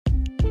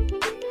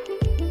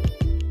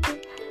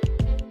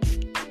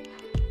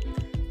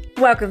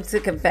Welcome to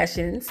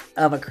Confessions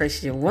of a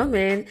Christian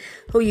Woman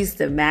Who Used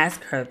to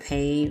Mask Her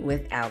Pain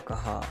with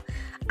Alcohol.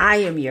 I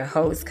am your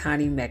host,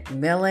 Connie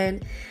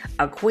McMillan,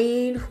 a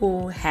queen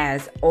who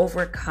has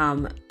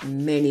overcome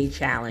many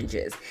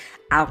challenges,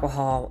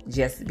 alcohol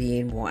just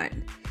being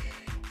one.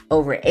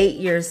 Over 8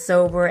 years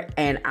sober,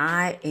 and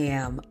I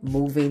am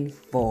moving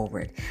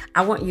forward.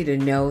 I want you to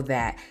know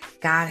that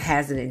God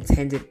has an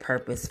intended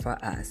purpose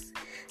for us.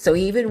 So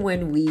even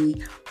when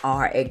we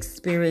are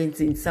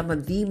experiencing some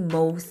of the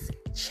most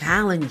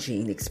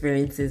challenging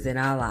experiences in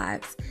our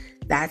lives,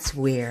 that's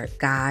where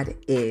God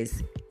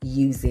is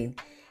using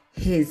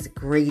His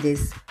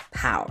greatest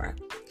power,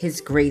 His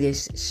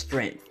greatest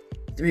strength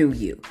through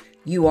you.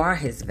 You are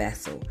His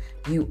vessel.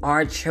 You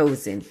are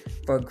chosen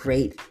for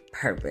great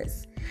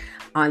purpose.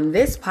 On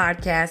this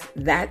podcast,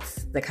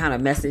 that's the kind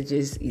of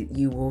messages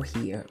you will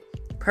hear.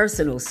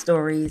 Personal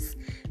stories,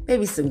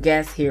 maybe some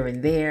guests here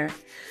and there.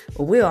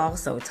 We'll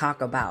also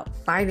talk about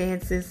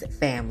finances,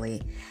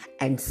 family,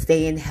 and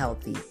staying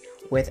healthy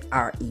with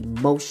our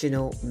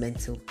emotional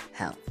mental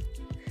health.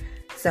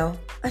 So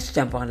let's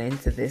jump on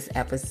into this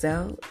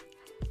episode.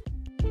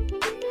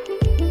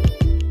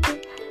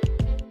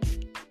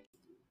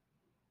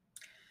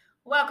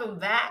 Welcome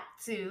back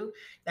to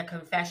the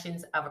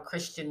Confessions of a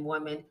Christian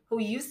Woman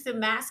Who Used to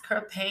Mask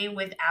Her Pain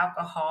with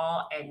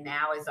Alcohol and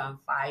now is on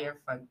fire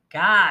for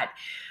God.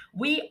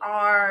 We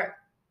are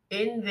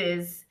in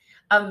this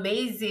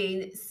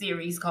amazing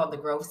series called the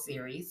Growth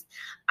Series.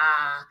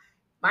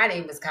 My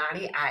name is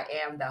Connie. I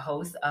am the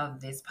host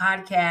of this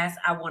podcast.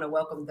 I want to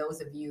welcome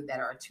those of you that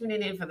are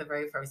tuning in for the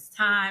very first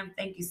time.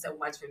 Thank you so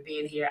much for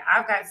being here.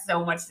 I've got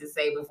so much to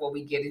say before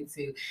we get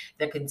into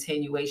the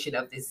continuation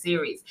of this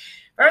series.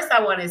 First,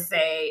 I want to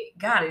say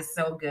God is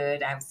so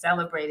good. I've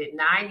celebrated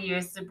 9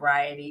 years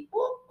sobriety.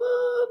 Whoop,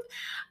 whoop.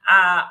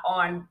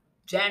 On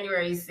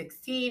January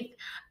 16th.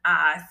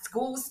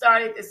 School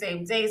started the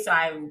same day, so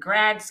I'm in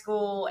grad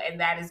school, and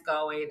that is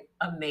going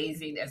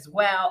amazing as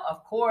well.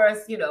 Of course,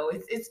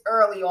 it's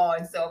early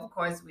on, so of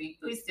course we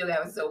still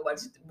have so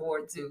much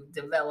more to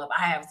develop.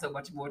 I have so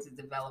much more to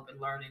develop and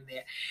learn in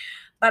there.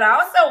 But I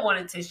also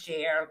wanted to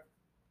share,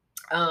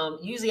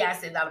 usually I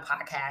send out a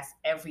podcast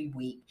every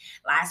week.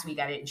 Last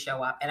week I didn't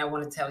show up, and I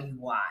want to tell you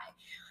why.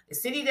 The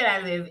city that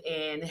I live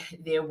in,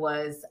 there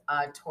was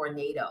a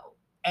tornado,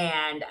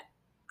 and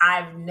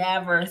I've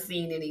never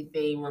seen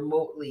anything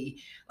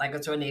remotely like a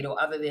tornado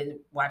other than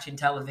watching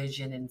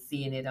television and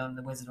seeing it on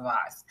The Wizard of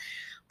Oz.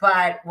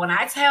 But when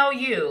I tell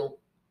you,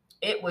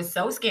 it was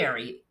so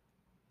scary,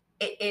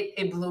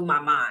 it blew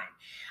my mind.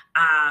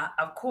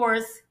 Of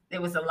course,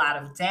 there was a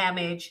lot of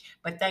damage,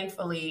 but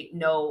thankfully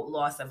no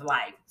loss of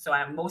life. So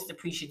I'm most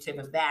appreciative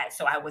of that.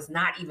 So I was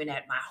not even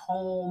at my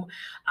home.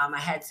 I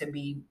had to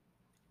be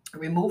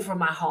removed from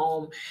my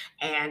home,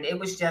 and it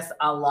was just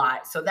a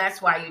lot. So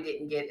that's why you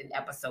didn't get an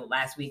episode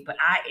last week. But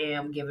I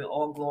am giving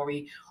all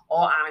glory,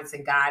 all honor to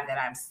God that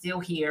I'm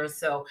still here.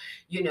 So,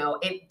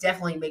 it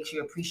definitely makes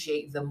you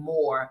appreciate the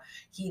more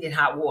heat and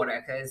hot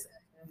water, because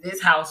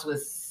this house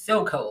was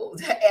so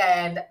cold.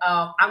 And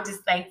I'm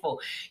just thankful.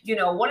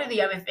 One of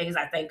the other things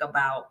I think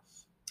about,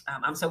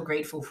 I'm so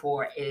grateful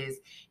for is,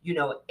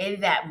 in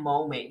that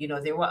moment,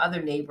 there were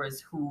other neighbors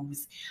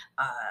whose,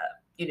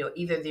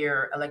 either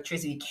their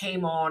electricity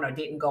came on or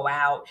didn't go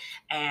out.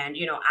 And,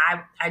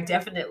 I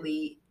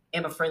definitely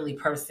am a friendly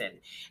person.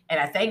 And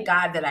I thank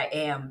God that I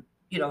am,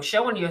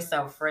 showing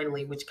yourself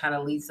friendly, which kind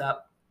of leads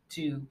up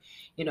to,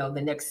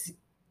 the next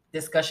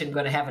discussion we're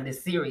going to have in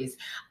this series,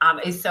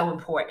 is so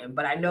important.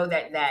 But I know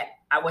that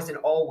I wasn't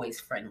always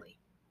friendly.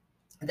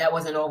 That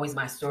wasn't always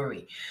my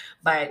story.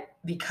 But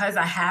because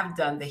I have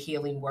done the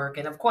healing work,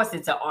 and of course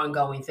it's an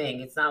ongoing thing.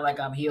 It's not like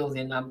I'm healed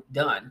and I'm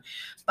done.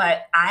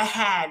 But I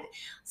had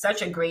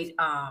such a great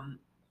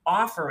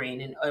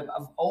offering and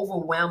of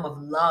overwhelm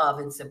of love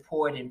and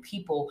support, and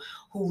people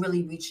who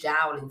really reached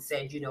out and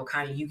said,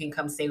 kind of, you can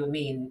come stay with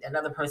me. And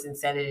another person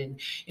said it.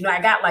 And,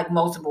 I got like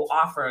multiple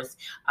offers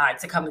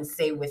to come and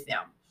stay with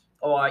them,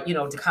 or,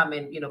 to come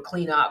and,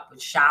 clean up,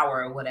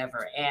 shower or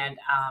whatever. And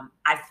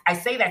I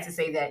say that to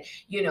say that,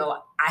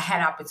 I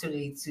had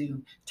opportunity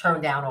to turn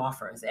down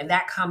offers. And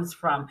that comes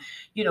from,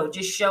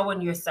 just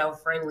showing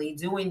yourself friendly,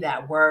 doing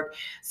that work.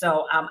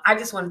 So I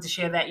just wanted to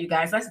share that, you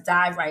guys. Let's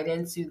dive right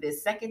into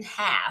this second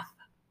half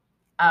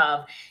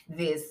of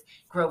this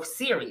growth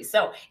series.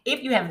 So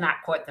if you have not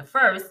caught the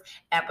first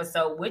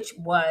episode, which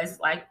was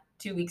like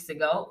 2 weeks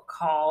ago,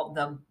 called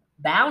The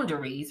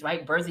Boundaries,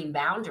 right? Birthing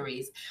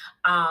Boundaries.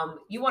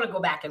 You want to go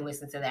back and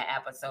listen to that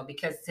episode,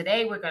 because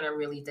today we're going to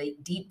really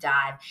deep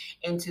dive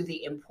into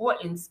the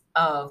importance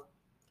of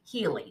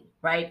healing,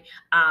 right?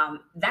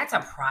 That's a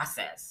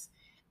process.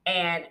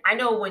 And I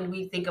know when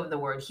we think of the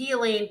word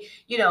healing,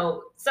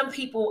 some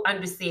people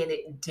understand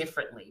it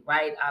differently,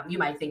 right? You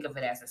might think of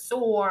it as a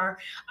sore.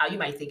 You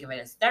might think of it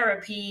as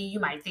therapy. You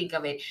might think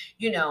of it,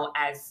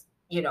 as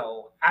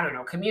I don't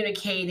know,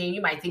 communicating.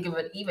 You might think of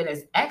it even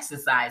as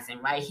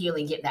exercising, right?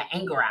 Healing, getting that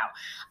anger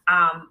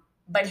out.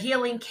 But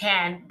healing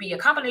can be a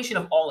combination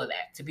of all of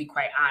that, to be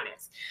quite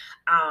honest.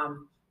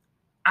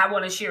 I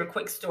want to share a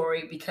quick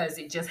story because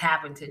it just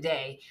happened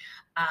today.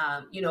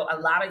 A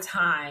lot of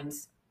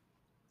times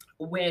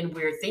when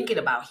we're thinking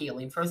about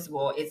healing, first of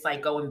all, it's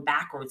like going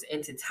backwards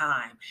into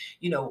time.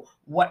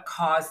 What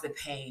caused the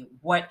pain?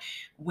 Where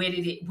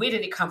did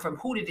it come from?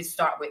 Who did it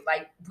start with?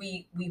 Like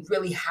we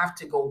really have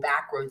to go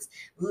backwards,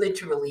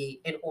 literally,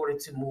 in order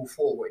to move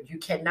forward. You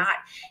cannot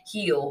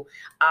heal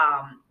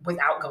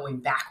without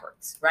going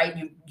backwards,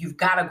 right? You've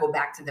got to go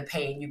back to the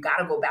pain. You've got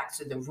to go back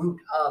to the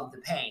root of the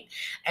pain.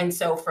 And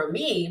so for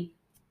me,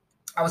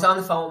 I was on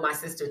the phone with my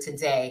sister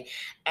today,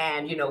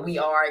 and we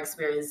are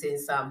experiencing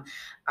some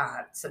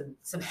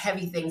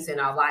heavy things in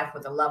our life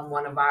with a loved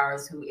one of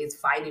ours who is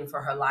fighting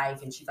for her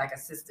life, and she's like a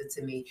sister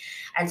to me.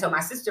 And so my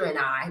sister and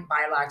I,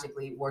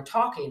 biologically, were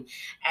talking,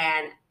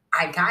 and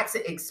I got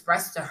to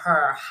express to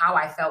her how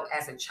I felt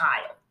as a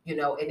child. And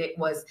it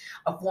was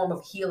a form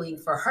of healing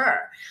for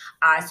her.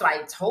 So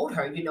I told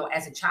her,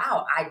 as a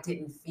child, I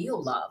didn't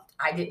feel loved.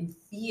 I didn't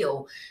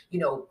feel,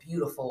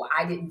 beautiful.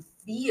 I didn't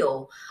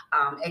feel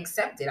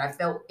accepted. I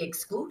felt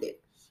excluded.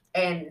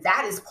 And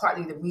that is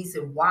partly the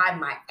reason why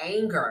my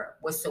anger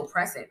was so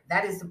present.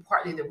 That is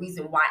partly the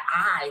reason why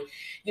I,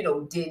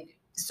 did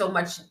so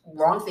much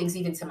wrong things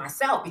even to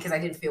myself, because I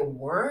didn't feel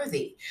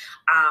worthy.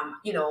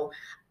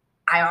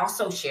 I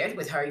also shared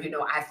with her,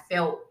 I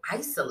felt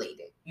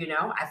isolated.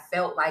 I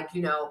felt like,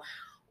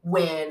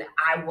 when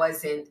I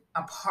wasn't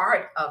a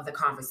part of the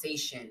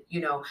conversation,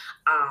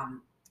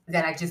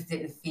 that I just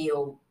didn't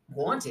feel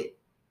wanted.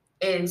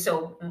 And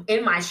so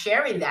in my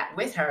sharing that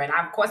with her, and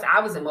of course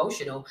I was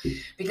emotional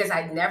because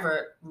I'd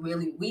never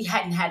really, we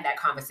hadn't had that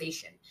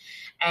conversation.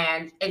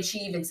 And she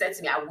even said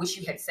to me, I wish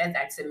you had said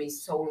that to me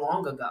so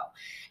long ago.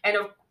 And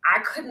I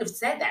couldn't have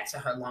said that to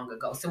her long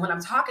ago. So when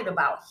I'm talking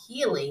about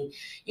healing,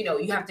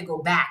 you have to go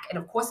back. And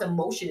of course,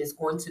 emotion is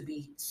going to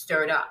be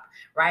stirred up,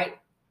 right?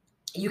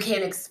 You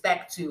can't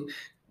expect to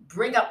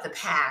bring up the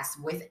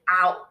past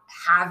without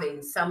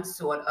having some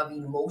sort of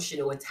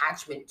emotional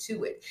attachment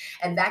to it.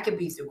 And that could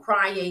be through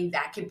crying,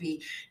 that could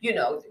be,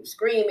 through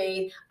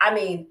screaming. I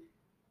mean,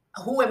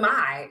 who am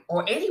I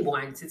or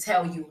anyone to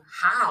tell you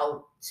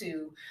how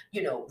to,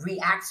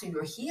 react to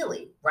your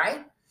healing,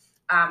 right?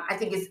 I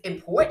think it's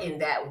important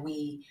that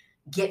we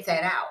get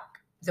that out.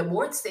 The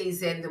more it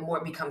stays in, the more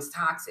it becomes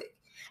toxic.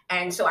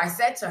 And so I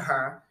said to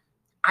her,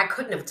 I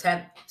couldn't have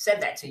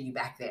said that to you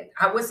back then.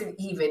 I wasn't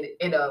even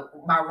in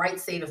my right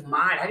state of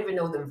mind. I didn't even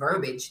know the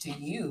verbiage to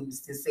use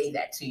to say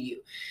that to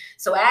you.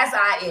 So as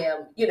I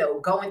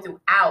am, going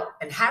throughout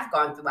and have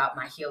gone throughout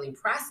my healing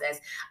process,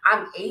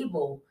 I'm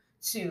able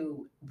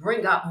to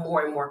bring up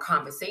more and more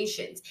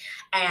conversations.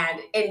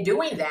 And in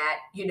doing that,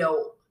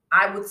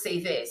 I would say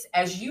this: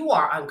 as you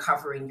are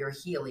uncovering your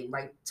healing,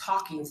 right,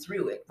 talking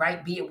through it,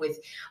 right, be it with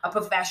a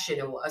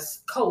professional,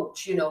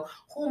 coach,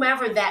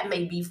 whomever that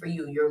may be for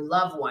you, your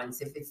loved ones,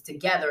 if it's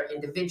together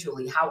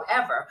individually.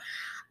 However,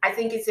 I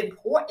think it's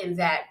important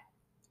that,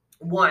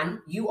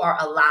 one, you are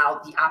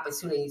allowed the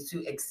opportunity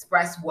to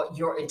express what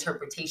your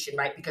interpretation,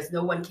 right? Because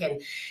no one can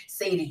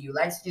say to you,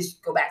 let's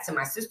just go back to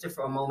my sister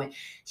for a moment.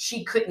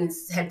 She couldn't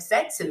have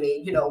said to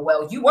me,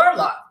 well, you were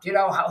loved.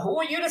 Who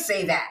are you to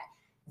say that?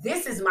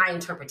 This is my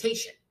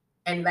interpretation.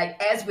 And like,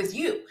 as with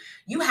you,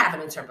 you have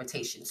an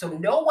interpretation. So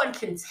no one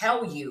can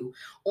tell you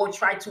or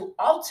try to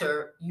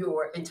alter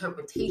your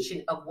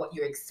interpretation of what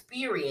your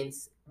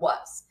experience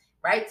was,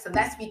 right? So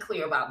let's be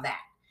clear about that.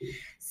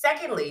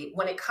 Secondly,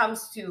 when it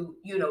comes to,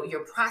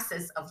 your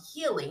process of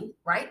healing,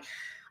 right?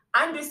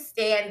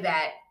 Understand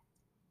that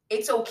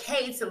it's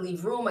okay to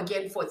leave room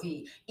again for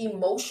the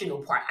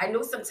emotional part. I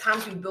know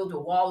sometimes we build a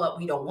wall up.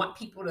 We don't want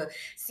people to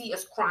see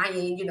us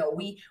crying.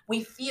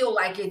 We feel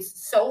like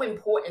it's so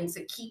important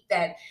to keep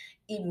that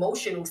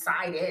emotional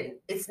side in.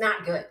 It's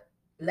not good.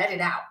 Let it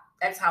out.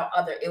 That's how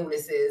other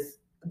illnesses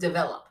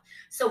develop.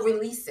 So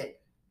release it.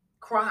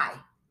 Cry.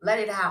 Let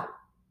it out.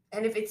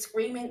 And if it's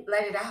screaming,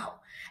 let it out.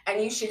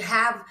 And you should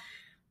have,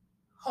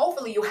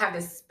 hopefully you have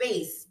the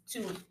space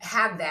to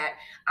have that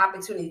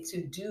opportunity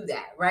to do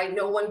that, right?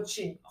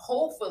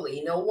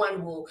 Hopefully no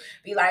one will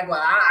be like,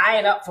 well, I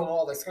ain't up for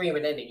all the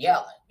screaming and the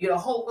yelling.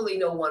 Hopefully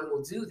no one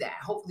will do that.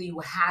 Hopefully you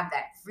will have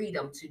that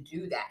freedom to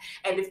do that.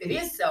 And if it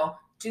is so,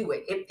 do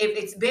it. If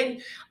it's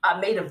been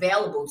made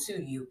available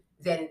to you,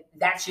 then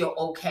that's your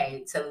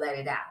okay to let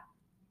it out.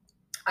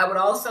 I would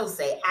also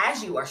say,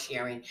 as you are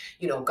sharing,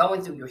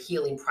 going through your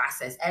healing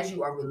process, as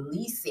you are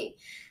releasing,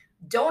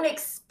 don't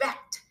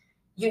expect,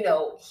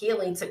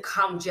 healing to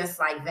come just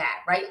like that,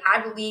 right?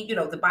 I believe,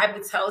 the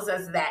Bible tells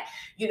us that,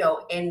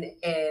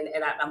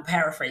 I'm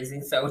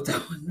paraphrasing, so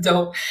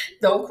don't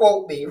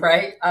quote me,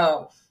 right?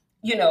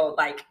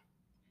 Like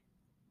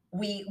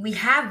we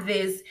have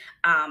this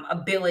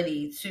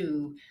ability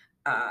to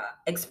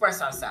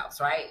express ourselves,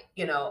 right?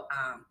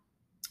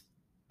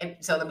 And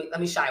so let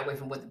me shy away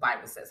from what the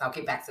Bible says. I'll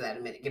get back to that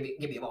in a minute. Give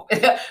me a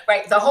moment.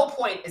 Right. The whole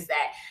point is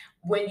that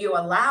when you're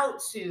allowed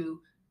to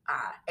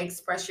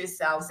express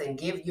yourselves and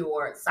give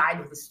your side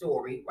of the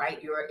story,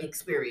 right, your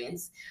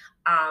experience,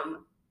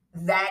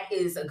 that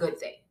is a good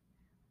thing.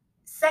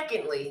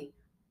 Secondly,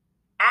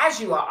 as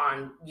you are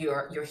on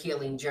your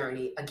healing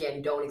journey,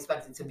 again, don't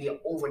expect it to be an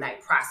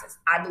overnight process.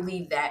 I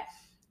believe that,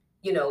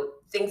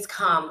 things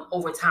come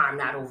over time,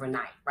 not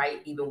overnight,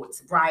 right? Even with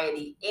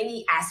sobriety,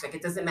 any aspect,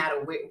 it doesn't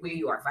matter where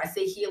you are. If I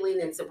say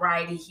healing and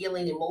sobriety,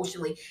 healing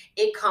emotionally,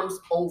 it comes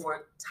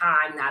over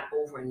time, not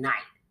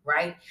overnight,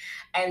 right?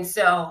 And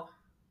so,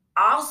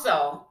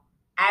 also,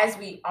 as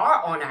we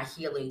are on our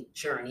healing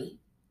journey,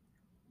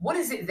 what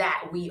is it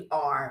that we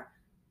are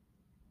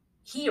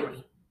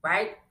hearing,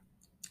 right?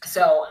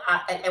 So,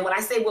 and when I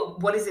say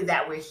what is it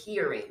that we're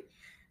hearing,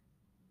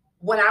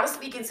 when I was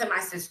speaking to my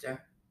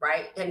sister,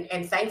 right,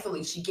 and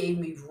thankfully she gave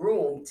me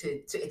room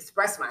to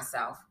express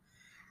myself,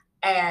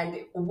 and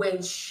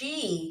when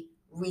she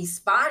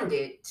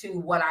responded to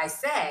what I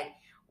said,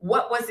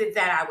 what was it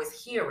that I was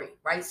hearing,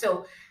 right?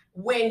 So,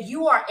 when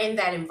you are in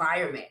that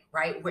environment,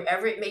 right,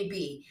 wherever it may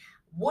be,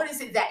 what is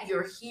it that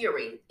you're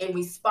hearing in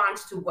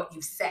response to what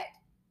you said,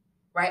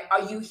 right?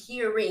 Are you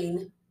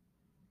hearing,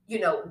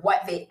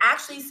 what they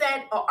actually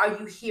said, or are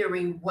you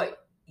hearing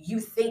what you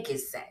think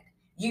is said?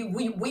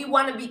 We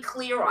want to be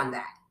clear on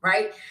that,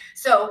 right?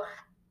 So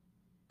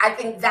I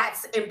think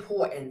that's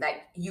important,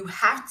 that you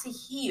have to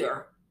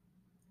hear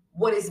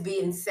what is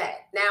being said.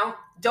 Now,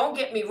 don't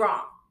get me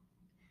wrong,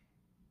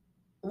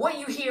 what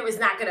you hear is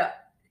not going to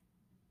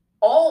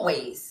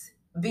always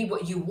be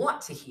what you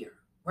want to hear,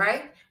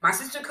 right? My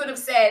sister could have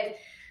said,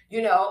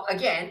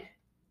 again,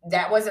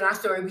 that wasn't our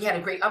story, we had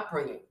a great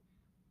upbringing,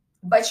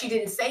 but she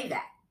didn't say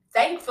that,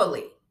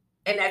 thankfully.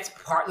 And that's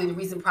partly the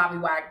reason probably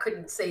why I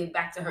couldn't say it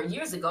back to her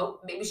years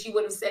ago. Maybe she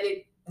would have said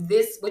it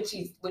this, maybe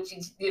she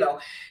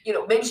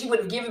would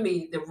have given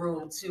me the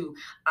room to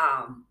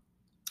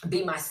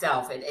be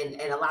myself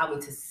and allow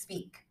me to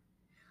speak.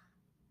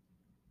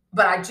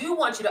 But I do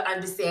want you to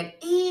understand,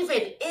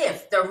 even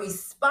if the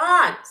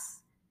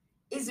response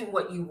isn't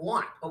what you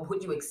want or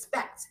what you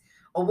expect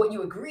or what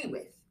you agree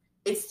with,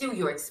 it's still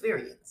your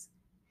experience.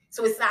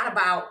 So it's not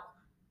about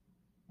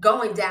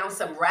going down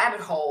some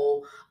rabbit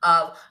hole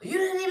of you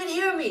didn't even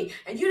hear me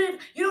and you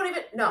don't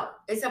even. No,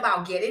 it's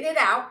about getting it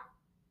out,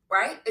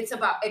 right? It's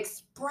about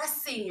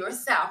expressing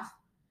yourself,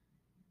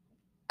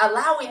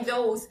 allowing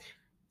those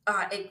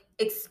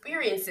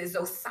experiences,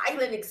 those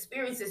silent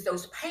experiences,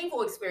 those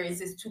painful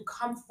experiences to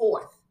come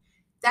forth.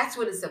 That's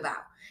what it's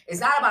about. It's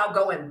not about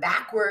going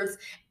backwards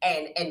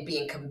and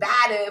being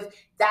combative.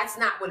 That's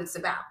not what it's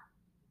about.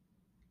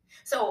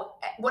 So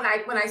when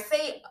I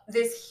say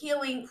this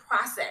healing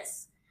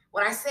process,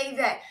 when I say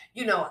that,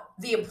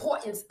 the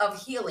importance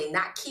of healing,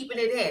 not keeping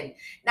it in,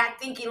 not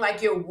thinking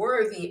like you're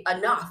worthy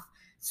enough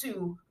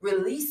to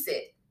release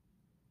it,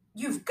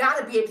 you've got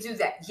to be able to do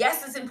that.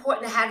 Yes, it's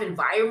important to have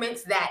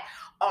environments that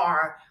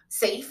are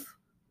safe,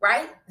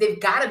 right? They've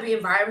got to be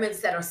environments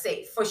that are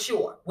safe, for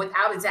sure,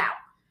 without a doubt.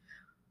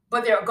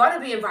 But there are going to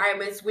be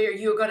environments where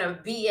you're going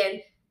to be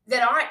in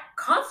that aren't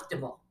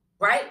comfortable,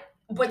 right?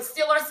 But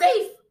still are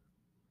safe,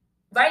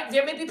 right?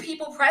 There may be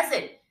people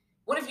present.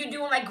 What if you're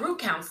doing like group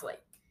counseling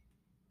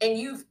and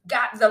you've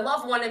got the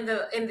loved one in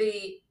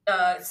the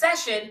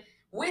session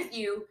with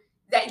you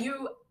that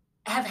you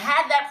have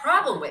had that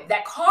problem with,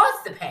 that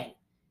caused the pain,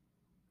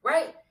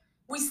 right?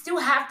 We still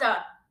have to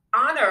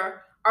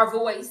honor our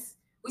voice.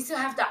 We still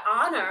have to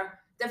honor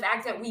the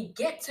fact that we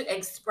get to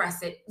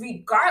express it,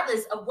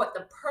 regardless of what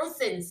the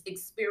person's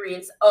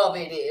experience of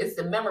it is,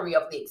 the memory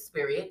of the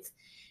experience.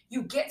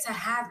 You get to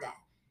have that.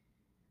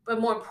 But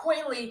more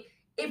importantly,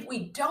 if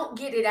we don't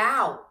get it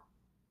out,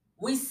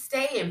 we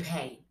stay in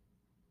pain.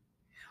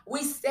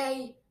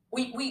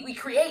 We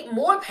create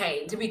more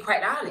pain, to be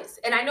quite honest.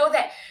 And I know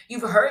that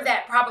you've heard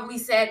that probably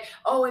said,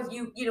 oh, if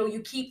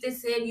you keep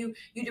this in, you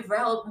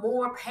develop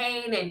more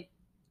pain. And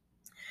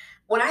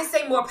when I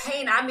say more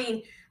pain, I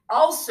mean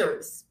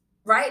ulcers,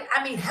 right?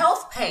 I mean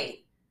health pain.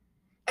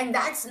 And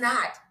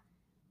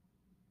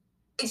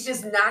it's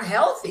just not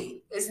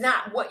healthy. It's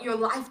not what your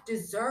life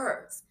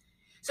deserves.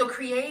 So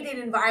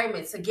creating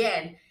environments,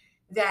 again,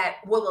 that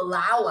will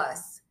allow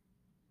us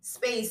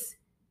space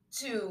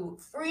to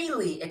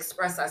freely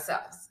express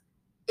ourselves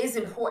is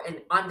important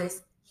on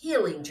this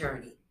healing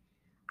journey.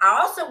 I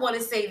also want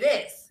to say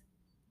this: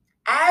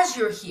 as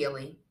you're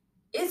healing,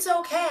 it's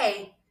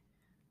okay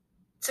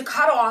to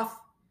cut off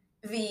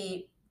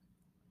the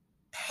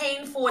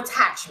painful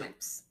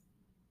attachments.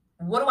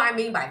 What do I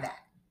mean by that?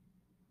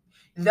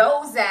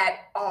 Those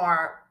that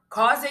are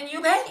causing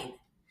you pain,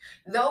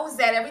 those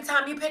that every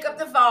time you pick up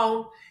the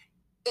phone,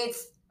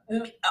 it's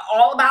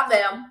all about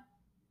them.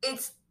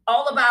 It's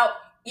all about,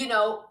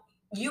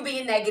 you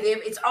being negative.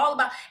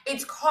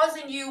 It's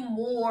causing you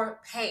more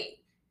pain.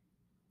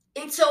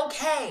 It's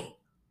okay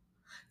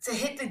to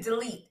hit the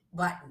delete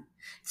button,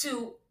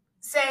 to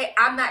say,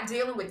 I'm not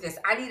dealing with this.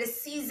 I need a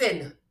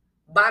season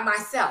by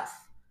myself.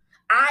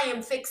 I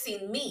am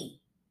fixing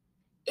me.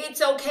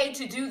 It's okay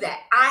to do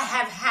that. I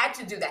have had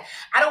to do that.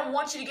 I don't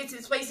want you to get to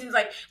this place and it's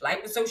like, life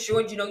is so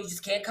short, you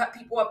just can't cut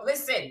people up.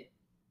 Listen,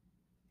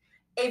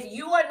 if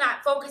you are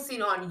not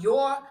focusing on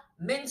your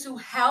mental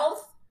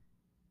health,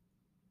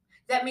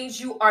 that means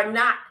you are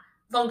not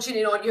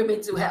functioning on your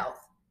mental health.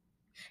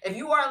 If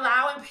you are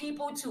allowing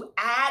people to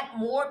add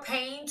more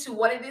pain to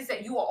what it is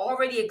that you are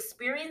already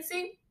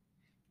experiencing,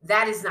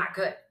 that is not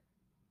good.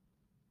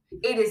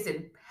 It is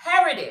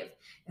imperative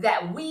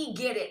that we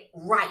get it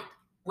right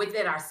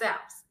within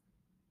ourselves.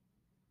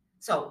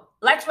 So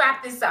let's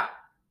wrap this up.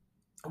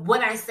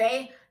 When I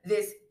say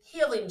this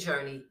healing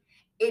journey,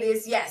 it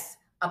is, yes,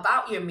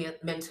 about your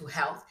mental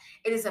health.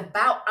 It is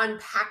about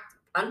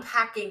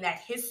unpacking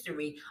that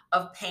history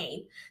of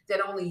pain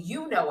that only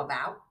you know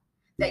about,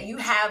 that you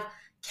have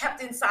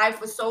kept inside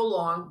for so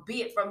long,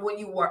 be it from when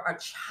you were a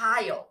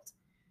child.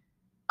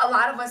 A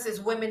lot of us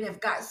as women have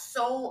got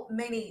so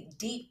many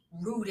deep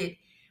rooted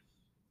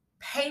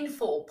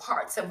painful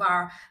parts of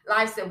our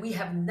lives that we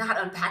have not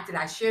unpacked it.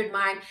 I shared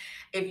mine.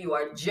 If you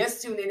are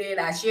just tuning in,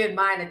 I shared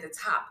mine at the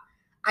top.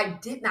 I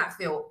did not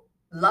feel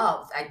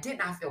loved. I did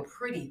not feel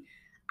pretty.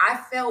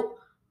 I felt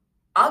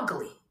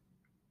ugly.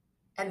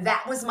 And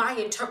that was my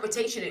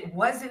interpretation. It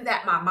wasn't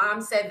that my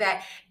mom said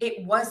that.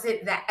 It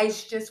wasn't that.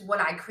 It's just what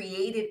I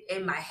created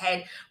in my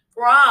head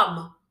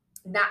from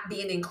not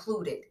being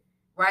included,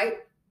 right?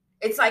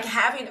 It's like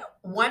having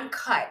one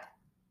cut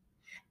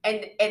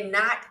and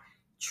not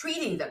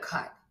treating the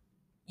cut.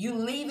 You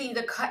leaving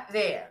the cut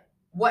there.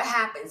 What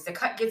happens? The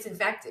cut gets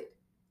infected.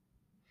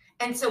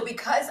 And so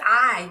because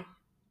I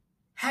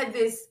had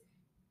this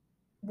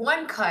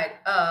one cut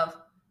of,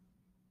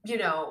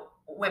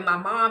 when my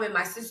mom and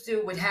my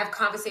sister would have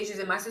conversations,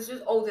 and my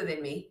sister's older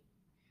than me.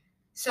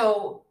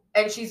 So,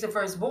 and she's the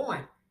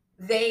firstborn.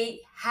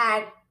 They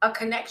had a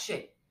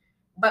connection.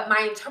 But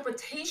my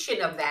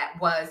interpretation of that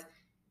was,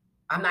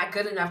 I'm not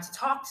good enough to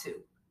talk to.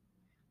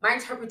 My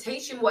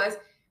interpretation was,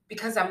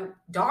 because I'm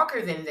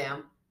darker than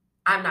them,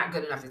 I'm not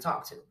good enough to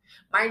talk to.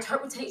 My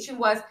interpretation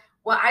was,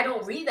 well, I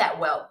don't read that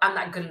well. I'm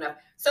not good enough.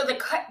 So the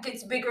cut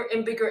gets bigger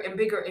and bigger and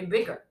bigger and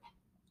bigger.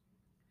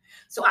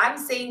 So I'm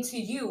saying to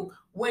you,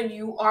 when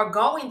you are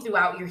going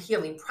throughout your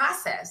healing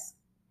process,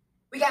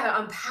 we got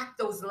to unpack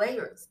those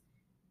layers.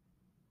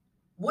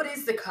 What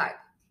is the cut?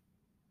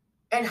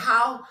 And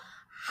how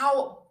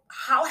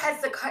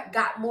has the cut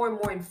got more and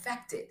more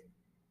infected?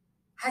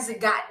 Has it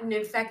gotten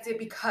infected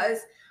because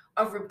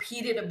of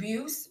repeated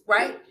abuse,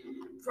 right?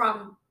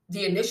 From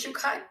the initial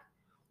cut?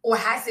 Or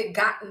has it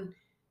gotten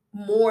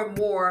more and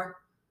more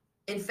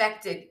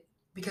infected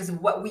because of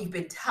what we've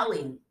been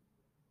telling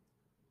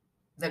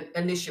the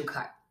initial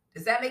cut?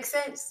 Does that make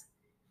sense?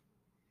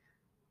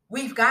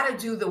 We've got to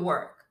do the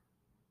work,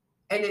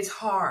 and it's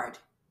hard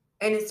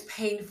and it's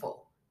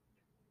painful,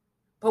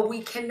 but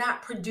we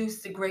cannot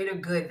produce the greater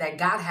good that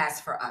God has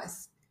for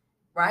us,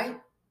 right?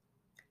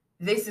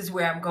 This is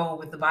where I'm going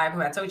with the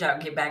Bible. I told you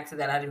I'll get back to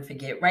that. I didn't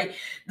forget, right?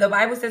 The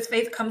Bible says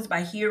faith comes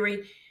by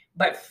hearing,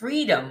 but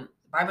freedom,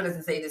 the Bible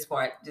doesn't say this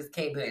part, just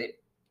can't get it.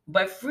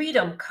 But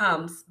freedom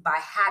comes by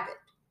habit.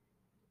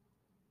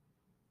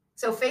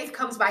 So faith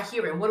comes by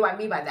hearing. What do I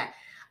mean by that?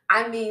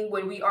 I mean,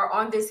 when we are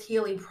on this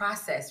healing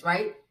process,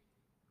 right?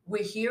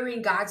 We're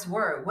hearing God's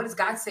word. What does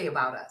God say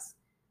about us?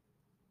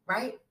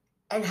 Right?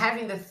 And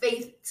having the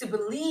faith to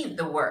believe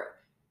the word.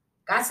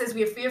 God says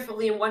we are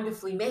fearfully and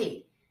wonderfully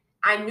made.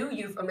 I knew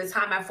you from the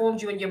time I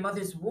formed you in your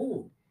mother's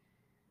womb.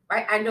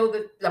 Right? I know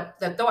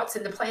the thoughts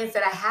and the plans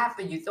that I have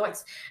for you,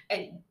 thoughts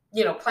and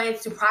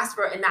plans to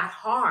prosper and not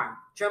harm.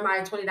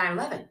 Jeremiah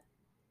 29:11.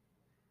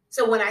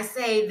 So when I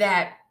say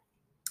that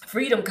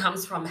freedom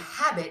comes from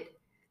habit,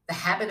 the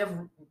habit of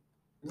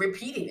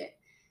repeating it,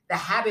 the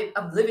habit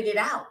of living it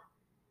out,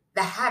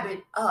 the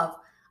habit of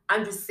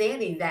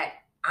understanding that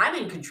I'm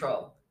in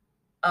control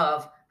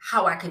of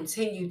how I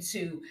continue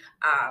to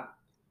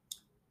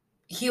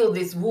heal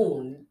this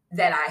wound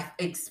that I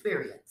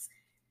experienced.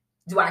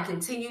 Do I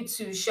continue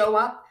to show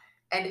up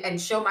and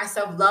show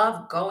myself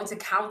love, going to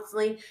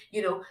counseling,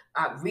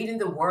 reading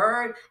the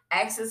word,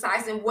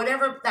 exercising,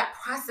 whatever that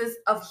process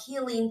of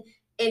healing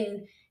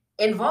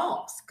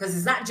involves? Because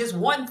it's not just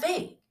one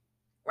thing,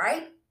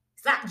 right?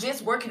 It's not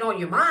just working on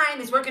your mind,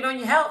 it's working on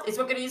your health, it's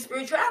working on your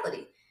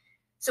spirituality.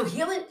 So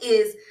healing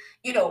is,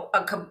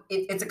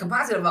 it's a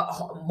composite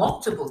of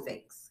multiple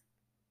things.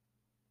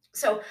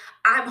 So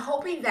I'm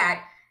hoping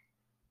that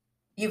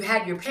you've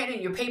had your pen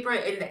and your paper,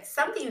 and that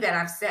something that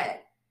I've said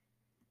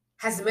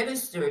has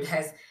ministered,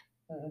 has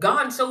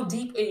gone so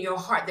deep in your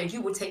heart that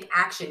you will take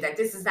action, that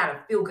this is not a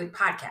feel-good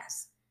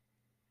podcast,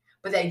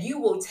 but that you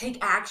will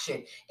take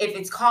action. If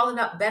it's calling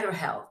up better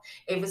health,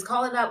 if it's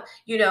calling up,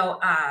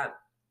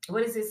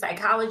 what is it,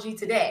 Psychology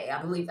Today,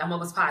 I believe, I'm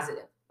almost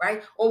positive,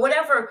 right? Or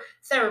whatever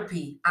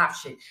therapy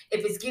option.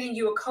 If it's getting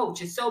you a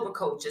coach, a sober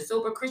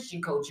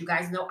Christian coach, you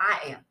guys know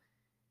I am,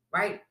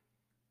 right?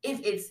 If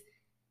it's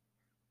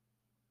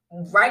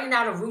writing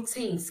out a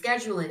routine,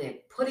 scheduling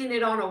it, putting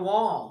it on a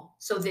wall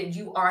so that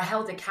you are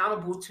held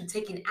accountable to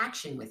taking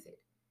action with it.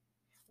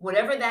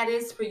 Whatever that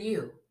is for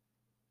you,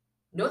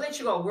 know that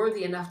you are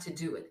worthy enough to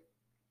do it.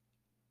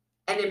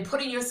 And then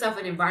putting yourself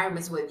in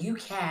environments where you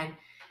can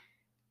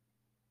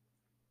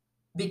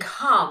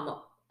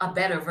become a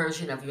better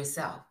version of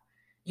yourself.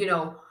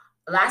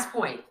 Last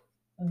point,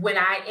 when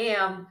I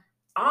am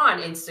on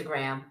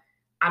Instagram,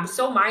 I'm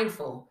so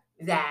mindful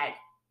that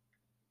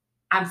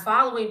I'm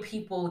following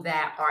people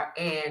that are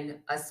in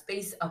a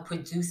space of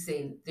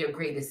producing their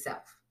greatest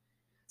self.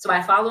 So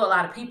I follow a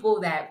lot of people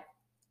that,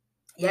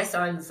 yes,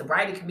 are in the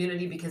sobriety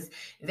community because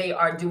they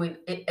are doing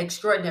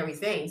extraordinary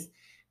things.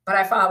 But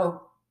I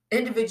follow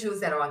individuals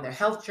that are on their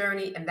health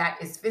journey, and that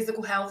is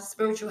physical health,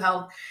 spiritual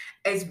health,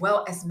 as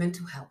well as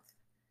mental health.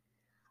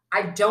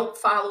 I don't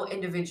follow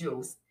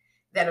individuals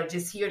that are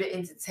just here to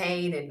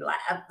entertain and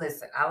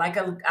listen. I like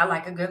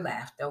a good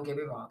laugh. Don't get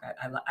me wrong.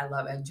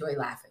 I enjoy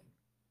laughing,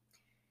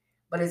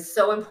 but it's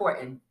so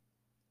important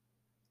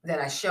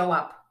that I show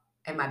up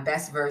in my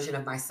best version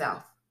of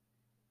myself.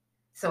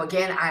 So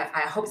again,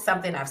 I hope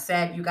something I've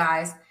said, you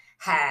guys,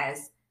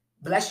 has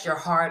blessed your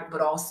heart,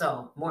 but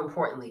also, more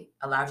importantly,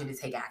 allowed you to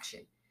take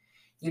action.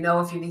 You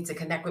know, if you need to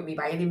connect with me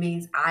by any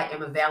means, I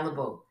am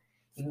available.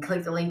 You can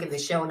click the link in the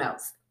show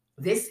notes.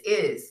 This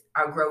is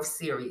our growth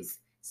series.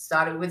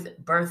 Started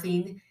with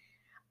birthing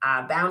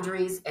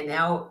boundaries, and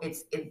now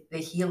it's the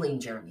healing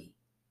journey,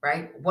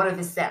 right? What are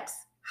the steps?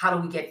 How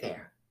do we get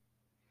there?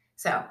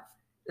 So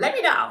let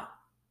me know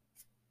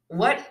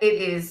what it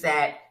is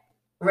that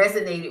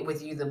resonated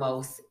with you the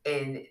most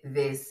in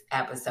this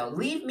episode.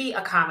 Leave me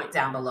a comment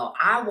down below.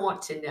 I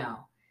want to know.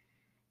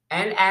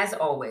 And as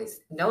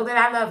always, know that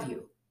I love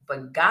you,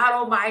 but God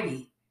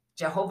Almighty,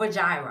 Jehovah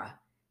Jireh,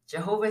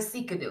 Jehovah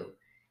Sikadu,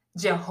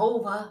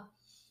 Jehovah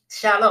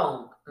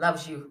Shalom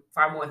loves you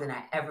far more than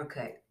I ever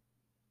could.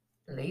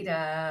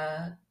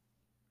 Later.